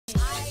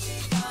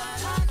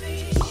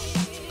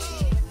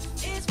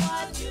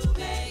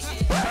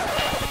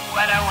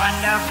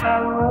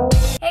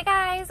Hey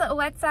guys,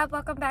 what's up?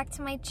 Welcome back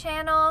to my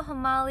channel.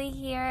 Hemali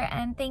here,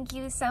 and thank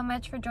you so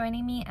much for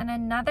joining me in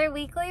another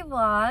weekly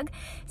vlog.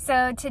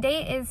 So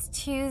today is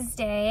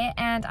Tuesday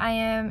and I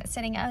am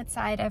sitting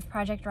outside of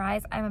Project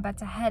Rise. I'm about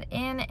to head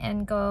in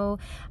and go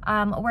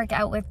work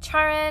out with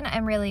Charan.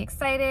 I'm really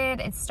excited.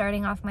 It's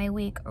starting off my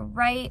week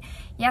right.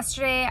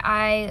 Yesterday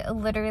I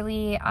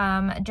literally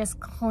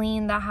just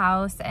cleaned the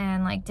house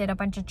and like did a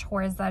bunch of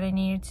chores that I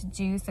needed to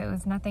do, so it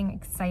was nothing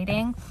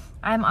exciting.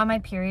 I'm on my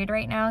period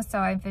right now, so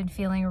I've been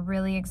feeling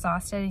really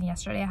exhausted, and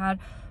yesterday I had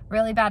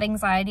really bad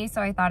anxiety,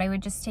 so I thought I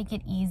would just take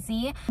it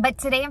easy. But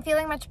today I'm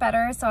feeling much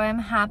better, so I'm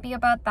happy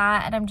about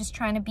that, and I'm just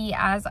trying to be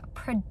as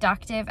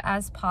productive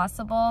as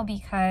possible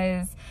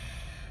because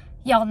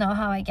y'all know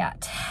how I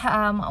get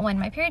when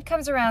my period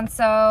comes around.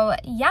 So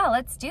yeah,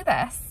 let's do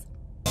this.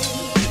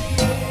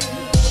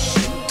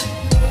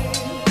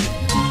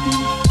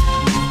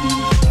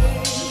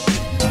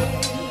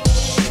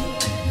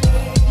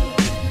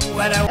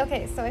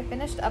 Okay, so I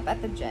finished up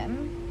at the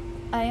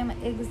gym. I am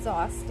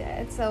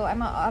exhausted. So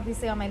I'm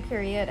obviously on my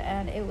period,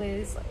 and it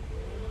was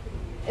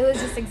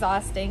just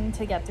exhausting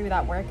to get through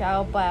that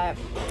workout, but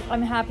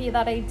I'm happy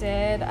that I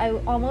did. I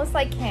almost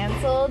like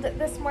canceled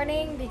this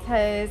morning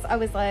because I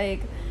was like,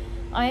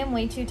 I am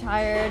way too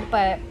tired,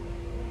 but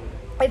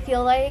I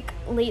feel like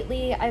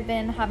lately I've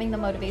been having the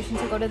motivation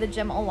to go to the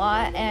gym a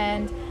lot,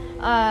 and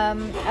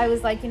I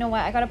was like, you know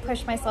what, I gotta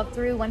push myself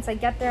through. Once I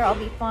get there, I'll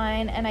be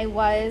fine. And I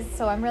was,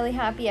 so I'm really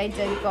happy I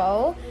did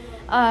go.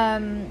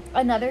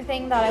 Another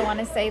thing that I want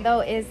to say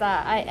though is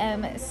that I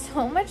am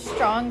so much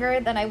stronger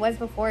than I was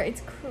before.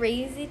 It's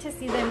crazy to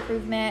see the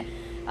improvement.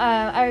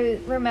 I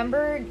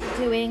remember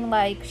doing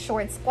like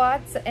short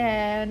squats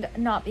and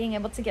not being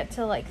able to get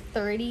to like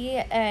 30,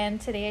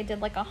 and today I did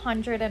like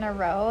 100 in a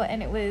row,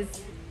 and it was,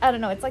 I don't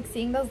know, it's like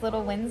seeing those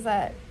little wins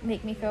that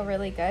make me feel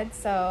really good.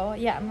 So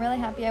yeah, I'm really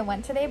happy I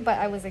went today, but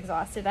I was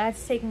exhausted. I had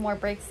to take more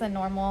breaks than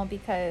normal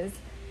because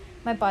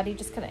my body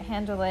just couldn't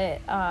handle it.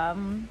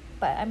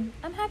 But I'm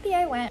happy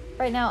I went.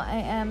 Right now I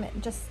am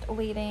just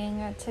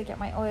waiting to get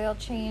my oil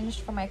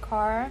changed for my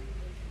car.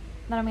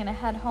 Then I'm gonna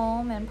head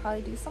home and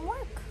probably do some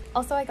work.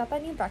 Also, I got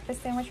that new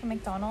breakfast sandwich from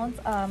McDonald's.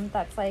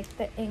 That's like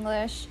the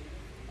English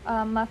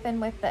muffin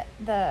with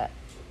the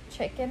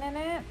chicken in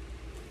it.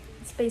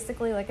 It's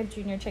basically like a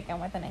junior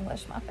chicken with an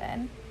English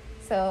muffin.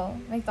 So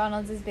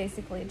McDonald's is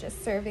basically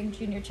just serving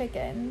junior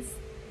chickens,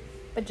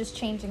 but just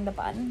changing the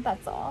bun,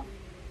 that's all.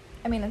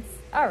 I mean, it's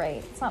all right,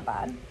 it's not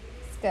bad,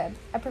 it's good.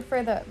 I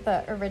prefer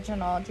the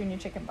original junior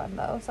chicken bun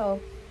though, so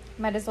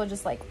might as well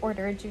just like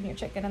order a junior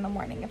chicken in the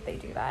morning if they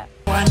do that.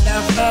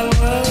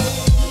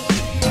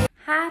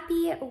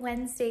 Happy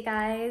Wednesday,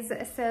 guys.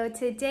 So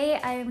today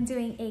I am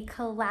doing a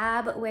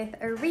collab with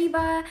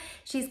Ariba.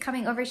 She's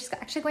coming over. She's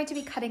actually going to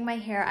be cutting my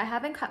hair. I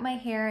haven't cut my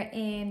hair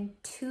in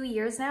 2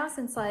 years now,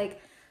 since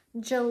like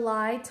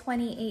July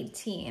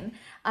 2018.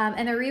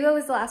 And Ariba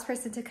was the last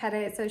person to cut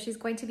it, so she's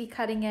going to be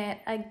cutting it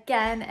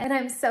again. And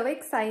I'm so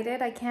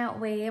excited. I can't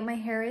wait. My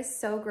hair is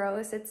so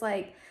gross. It's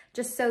like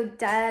just so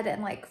dead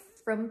and like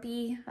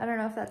frumpy. I don't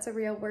know if that's a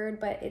real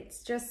word, but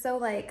it's just so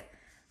like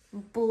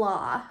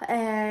blah,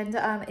 and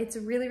it's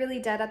really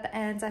dead at the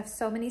ends. I have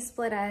so many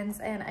split ends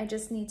and I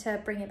just need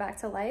to bring it back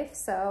to life,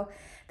 so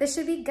this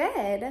should be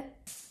good.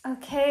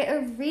 Okay,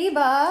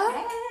 Ariba,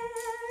 hey.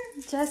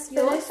 Just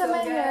finished on my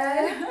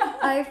hair.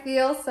 I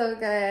feel so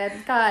good,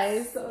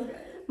 guys. So good.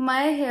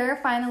 My hair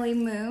finally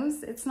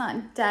moves. It's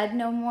not dead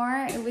no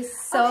more. It was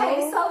so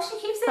okay, so she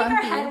keeps saying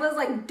her head was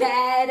like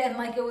dead and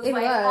like it was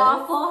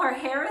awful. Her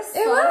hair is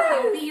so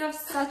healthy. You have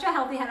such a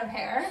healthy head of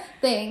hair.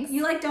 Thanks.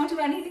 You like don't do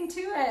anything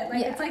to it.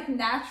 Like it's like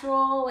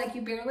natural, like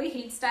you barely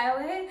heat style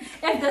it.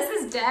 If this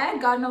is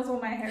dead, God knows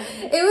what my hair is.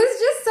 It was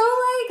just so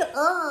like,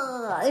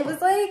 ugh. It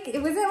was like,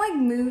 it wasn't like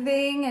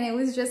moving, and it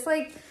was just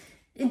like,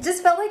 it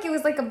just felt like it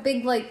was like a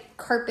big like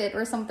carpet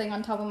or something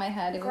on top of my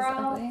head. It was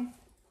ugly.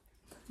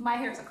 My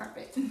hair is a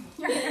carpet.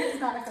 Your hair is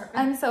not a carpet.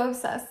 I'm so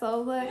obsessed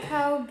though. Look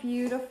how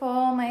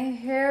beautiful my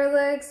hair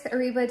looks.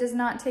 Ariba does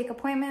not take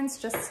appointments,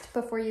 just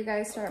before you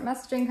guys start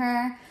messaging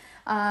her.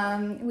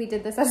 We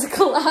did this as a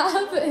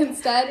collab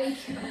instead.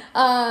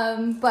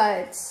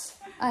 But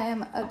I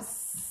am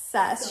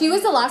obsessed. She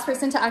was the last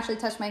person to actually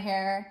touch my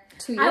hair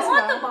 2 years ago. I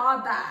want the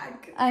bob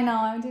back. I know,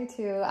 I do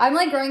too. I'm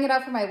like growing it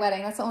out for my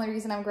wedding. That's the only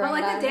reason I'm growing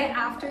it out. But like the day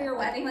after your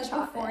wedding, like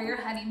before your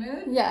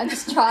honeymoon? Yeah,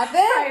 just chop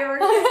it.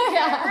 Priority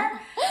yeah.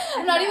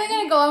 I'm not even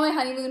gonna go on my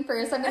honeymoon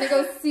first. I'm gonna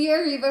go see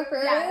Ariba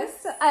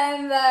first,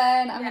 and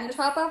then I'm gonna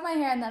chop off my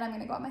hair, and then I'm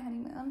gonna go on my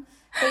honeymoon.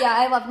 But yeah,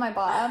 I love my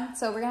bob,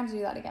 so we're gonna have to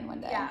do that again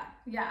one day.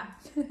 Yeah.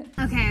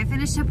 Okay, I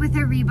finished up with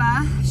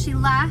Ariba. She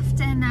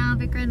left, and now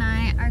Vikra and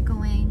I are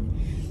going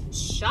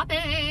shopping.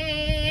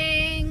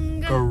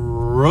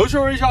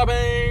 Grocery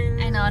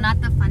shopping. I know, not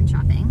the fun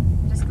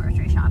shopping, just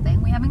grocery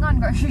shopping. We haven't gone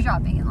grocery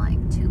shopping in like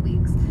 2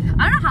 weeks.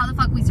 I don't know how the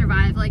fuck we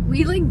survive. Like,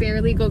 we like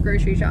barely go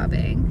grocery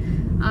shopping.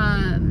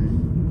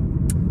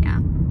 Yeah,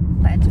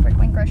 but we're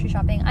going grocery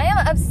shopping. I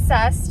am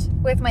obsessed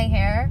with my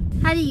hair.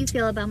 How do you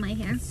feel about my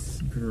hair?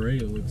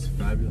 great. It looks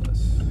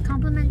fabulous.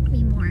 Compliment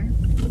me more.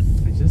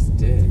 I just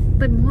did.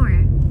 But more.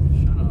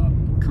 Shut up.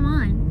 Come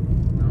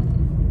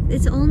on. No.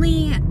 It's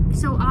only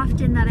so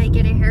often that I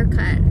get a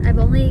haircut. I've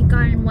only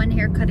gotten one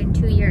haircut in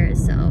 2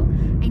 years, so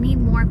I need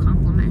more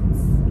compliments.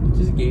 I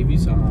just gave you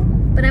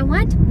some. But I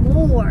want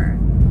more.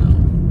 No.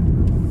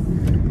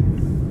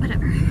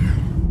 Whatever.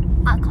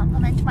 I'll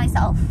compliment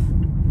myself.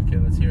 Okay,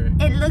 let's hear it.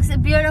 It looks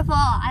beautiful.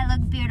 I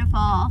look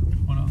beautiful.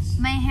 What else?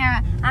 My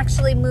hair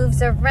actually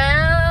moves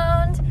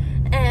around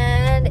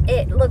and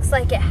it looks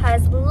like it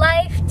has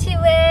life to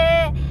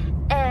it,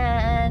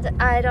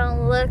 and I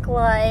don't look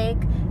like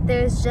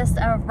there's just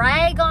a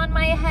rag on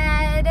my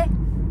head.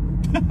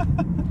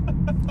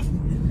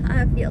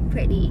 I feel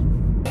pretty.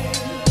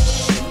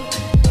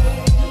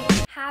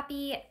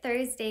 Happy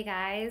Thursday,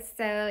 guys.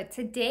 So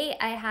today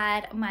I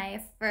had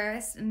my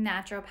first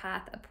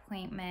naturopath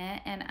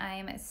appointment and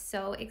I'm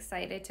so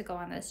excited to go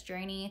on this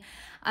journey.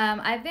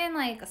 I've been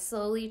like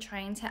slowly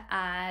trying to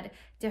add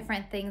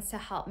different things to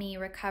help me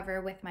recover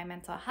with my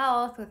mental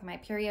health, with my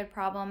period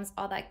problems,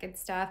 all that good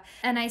stuff.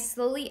 And I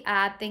slowly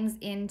add things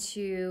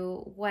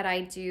into what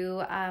I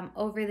do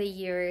over the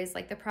years.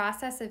 Like the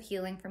process of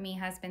healing for me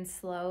has been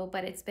slow,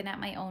 but it's been at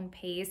my own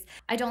pace.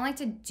 I don't like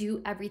to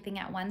do everything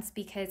at once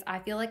because I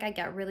feel like I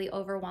get really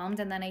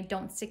overwhelmed and then I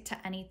don't stick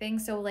to anything.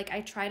 So like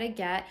I try to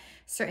get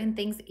certain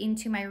things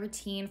into my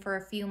routine for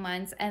a few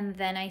months and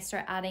then I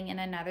start adding in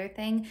another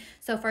thing.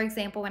 So for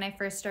example, when I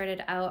first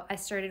started out, I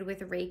started with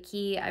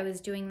Reiki. I was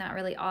doing that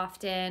really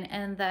often,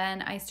 and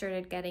then I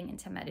started getting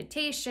into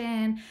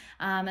meditation,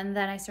 and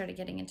then I started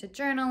getting into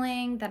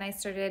journaling. Then I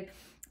started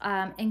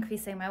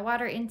increasing my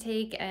water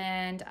intake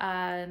and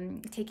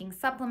taking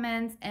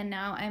supplements, and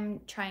now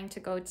I'm trying to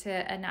go to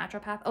a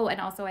naturopath. Oh, and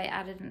also I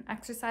added an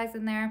exercise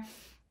in there.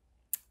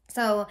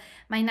 So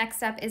my next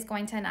step is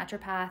going to a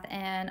naturopath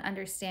and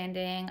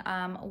understanding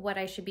what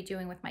I should be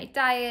doing with my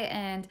diet,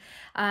 and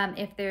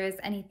if there's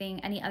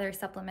any other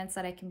supplements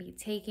that I can be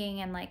taking,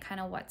 and like kind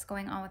of what's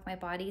going on with my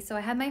body. So I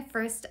had my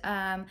first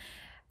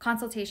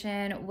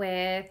consultation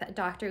with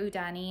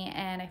Dr.Udani,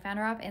 and I found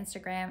her off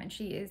Instagram, and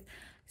she is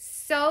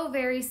so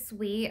very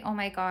sweet. Oh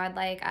my God,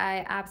 like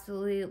I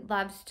absolutely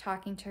loved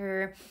talking to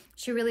her.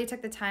 She really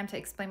took the time to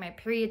explain my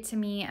period to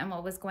me and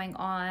what was going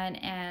on,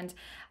 and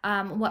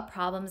what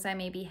problems I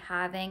may be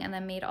having, and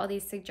then made all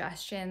these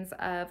suggestions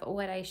of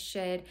what I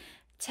should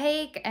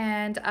take,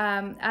 and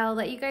I'll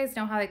let you guys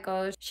know how it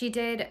goes. She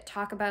did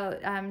talk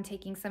about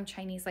taking some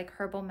Chinese like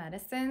herbal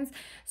medicines,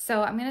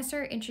 so I'm gonna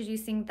start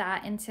introducing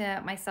that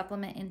into my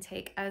supplement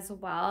intake as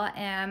well,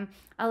 and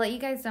I'll let you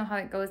guys know how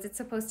it goes. It's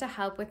supposed to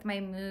help with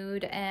my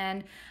mood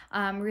and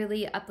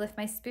really uplift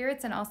my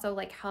spirits, and also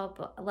like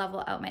help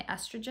level out my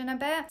estrogen a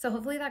bit. So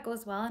hopefully that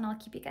goes well, and I'll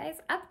keep you guys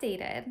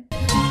updated.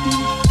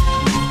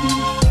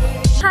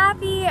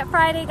 Happy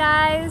Friday,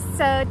 guys.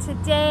 So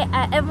today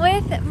I am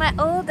with my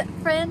old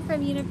friend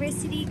from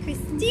university,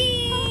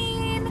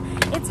 Christine.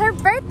 It's her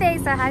birthday,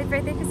 so happy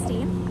birthday,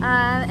 Christine.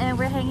 And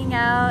we're hanging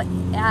out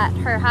at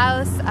her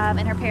house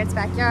in her parents'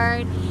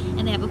 backyard,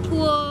 and they have a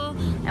pool,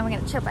 and we're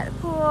gonna chill by the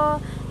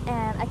pool.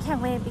 And I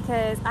can't wait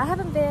because I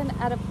haven't been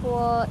at a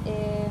pool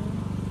in,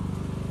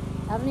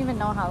 I don't even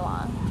know how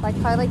long, like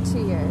probably like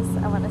 2 years,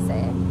 I want to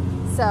say.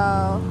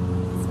 So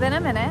it's been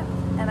a minute,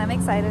 and I'm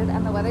excited,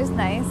 and the weather's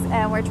nice,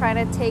 and we're trying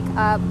to take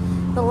up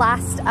the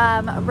last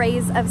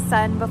rays of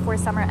sun before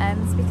summer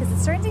ends because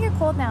it's starting to get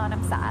cold now and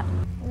I'm sad.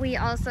 We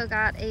also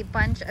got a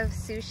bunch of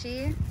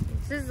sushi.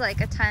 This is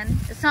like a ton.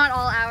 It's not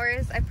all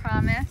ours, I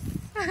promise.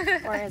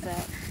 Or is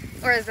it?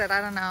 Or is it? I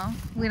don't know.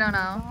 We don't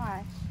know.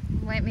 Gosh.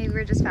 Maybe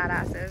we're just fat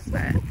asses,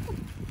 but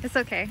it's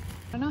okay.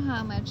 I don't know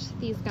how much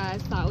these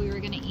guys thought we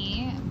were gonna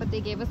eat, but they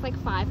gave us like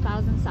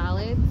 5,000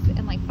 salads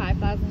and like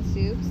 5,000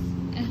 soups.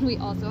 And we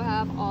also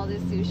have all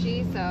this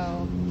sushi,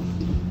 so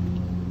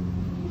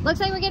looks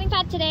like we're getting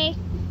fat today.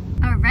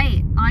 All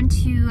right, on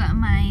to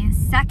my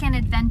second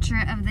adventure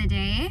of the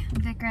day.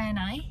 Vikra and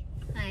I.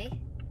 Hi.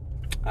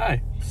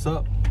 Hi, what's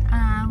up?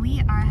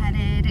 We are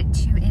headed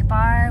to a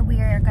bar.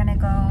 We are gonna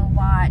go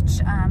watch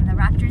the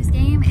Raptors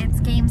game. It's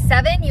game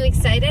 7. You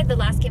excited? The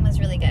last game was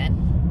really good.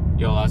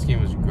 Yo, last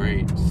game was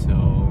great,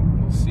 so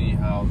we'll see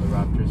how the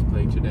Raptors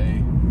play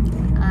today.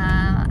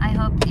 I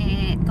hope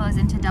it goes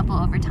into double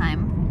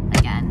overtime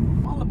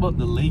again. All about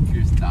the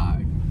Lakers,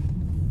 dog.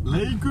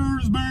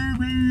 Lakers,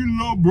 baby,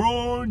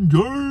 LeBron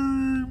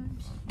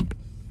James.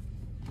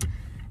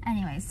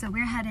 Anyway, so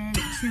we're headed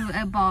to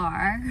a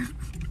bar.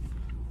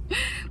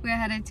 We're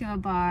headed to a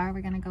bar.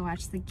 We're gonna go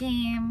watch the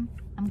game.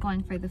 I'm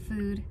going for the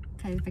food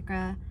because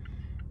Vikra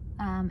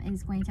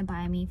is going to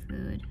buy me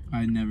food.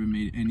 I never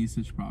made any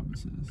such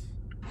promises.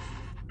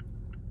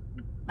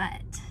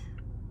 But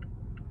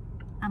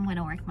I'm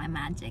gonna work my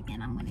magic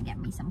and I'm gonna get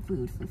me some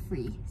food for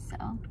free,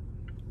 so.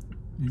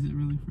 Is it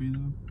really free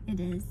though? It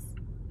is,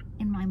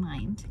 in my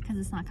mind, because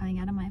it's not coming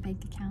out of my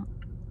bank account.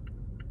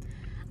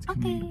 It's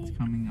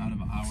coming out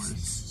of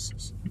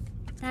ours.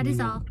 That is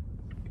all.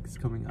 It's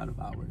coming out of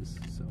ours,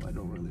 so I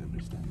don't really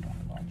understand that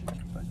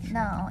logic. But sure.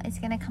 No, it's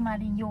gonna come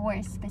out of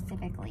yours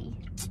specifically.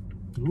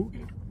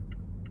 Okay.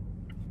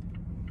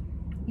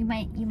 You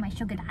my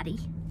sugar daddy.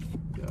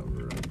 Yeah,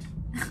 right.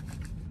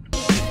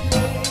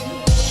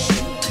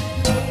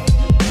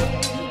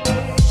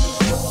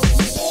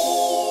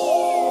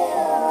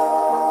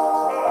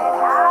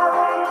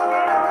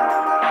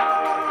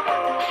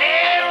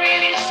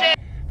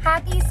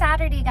 Happy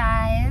Saturday,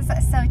 guys.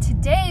 So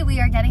today we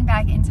are getting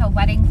back into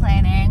wedding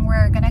planning.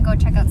 We're gonna go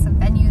check out some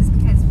venues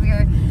because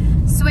we're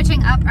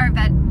switching up our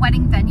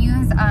wedding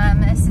venues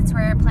since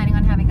we're planning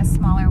on having a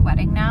smaller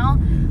wedding now.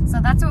 So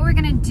that's what we're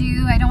gonna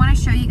do. I don't want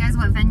to show you guys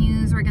what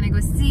venues we're gonna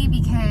go see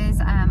because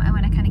I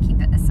want to kind of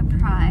keep it a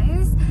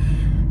surprise.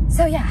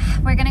 So yeah,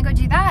 we're gonna go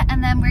do that,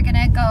 and then we're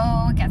gonna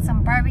go get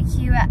some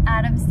barbecue at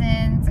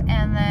Adamson's,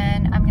 and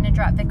then I'm gonna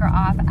drop Vicar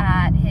off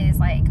at his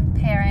like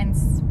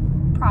parents'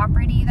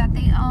 property that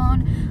they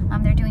own.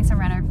 They're doing some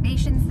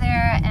renovations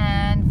there,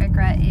 and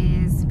Vikra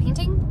is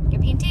painting.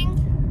 You're painting?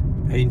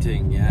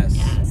 Painting, yes.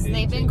 Yes, Painting,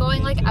 they've been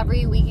going like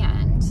every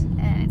weekend,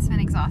 and it's been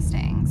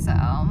exhausting. So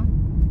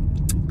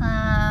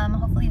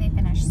hopefully they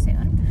finish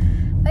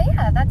soon. But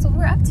yeah, that's what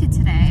we're up to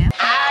today.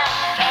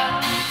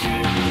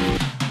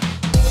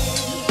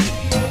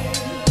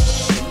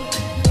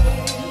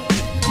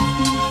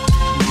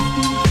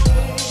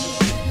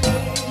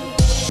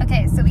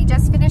 Okay, so we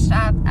just finished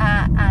up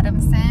at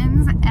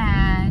Adamson's,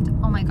 and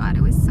oh my god,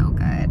 it was so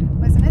good.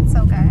 Wasn't it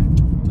so good?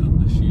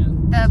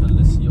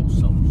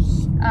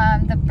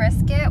 The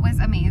brisket was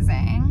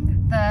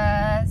amazing.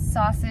 The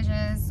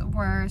sausages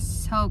were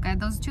so good.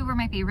 Those two were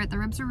my favorite. The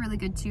ribs were really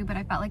good too, but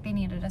I felt like they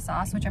needed a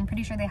sauce, which I'm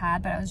pretty sure they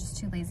had, but I was just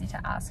too lazy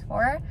to ask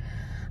for.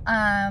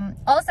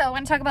 Also, I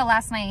want to talk about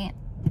last night.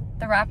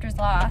 The Raptors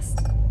lost.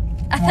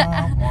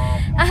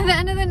 At the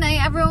end of the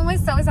night, everyone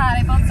was so sad.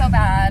 I felt so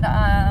bad,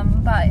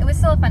 but it was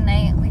still a fun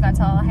night. We got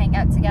to all hang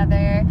out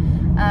together,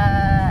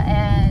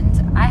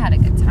 and I had a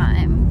good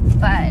time.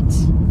 But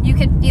you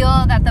could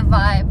feel that the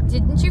vibe,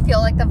 didn't you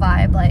feel like the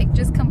vibe like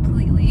just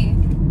completely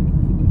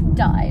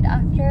died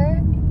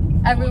after?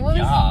 Everyone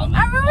was so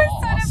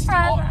depressed.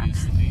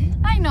 Obviously.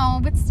 I know,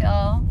 but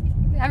still,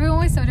 everyone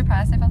was so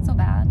depressed. I felt so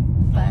bad.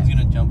 No one's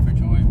gonna jump for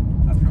joy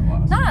after a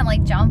while. Not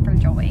like jump for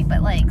joy,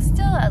 but like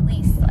still at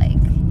least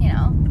like, you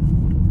know,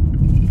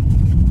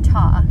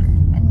 talk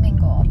and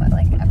mingle. But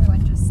like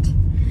everyone just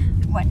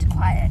went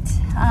quiet,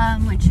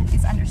 which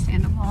is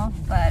understandable.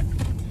 But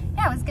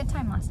yeah, it was a good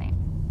time last night.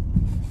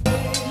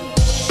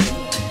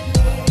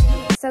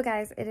 So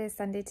guys, it is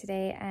Sunday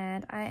today,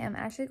 and I am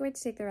actually going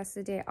to take the rest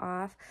of the day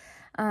off.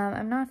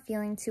 I'm not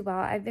feeling too well.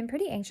 I've been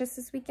pretty anxious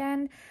this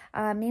weekend,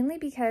 mainly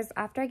because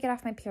after I get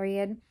off my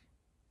period,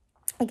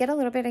 I get a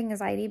little bit of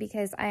anxiety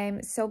because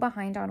I'm so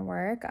behind on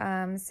work,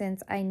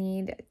 since I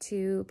need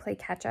to play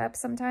catch up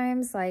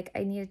sometimes. Like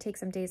I need to take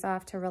some days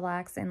off to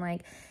relax and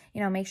like,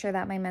 you know, make sure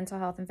that my mental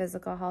health and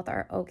physical health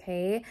are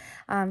okay,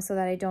 so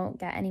that I don't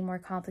get any more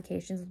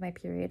complications with my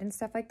period and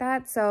stuff like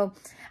that. So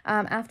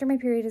after my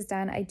period is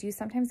done, I do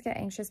sometimes get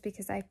anxious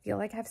because I feel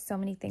like I have so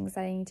many things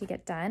that I need to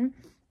get done.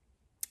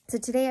 So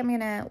today I'm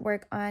going to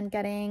work on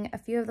getting a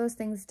few of those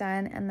things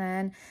done and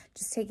then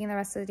just taking the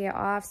rest of the day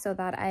off so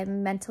that I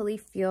mentally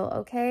feel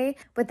okay.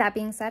 With that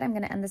being said, I'm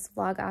going to end this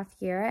vlog off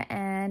here,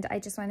 and I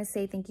just want to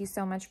say thank you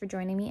so much for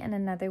joining me in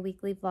another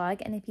weekly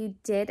vlog. And if you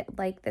did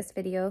like this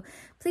video,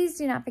 please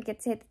do not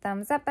forget to hit the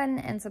thumbs up button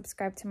and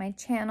subscribe to my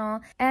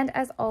channel. And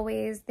as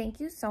always, thank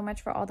you so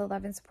much for all the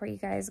love and support you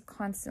guys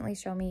constantly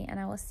show me, and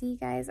I will see you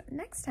guys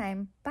next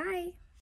time. Bye!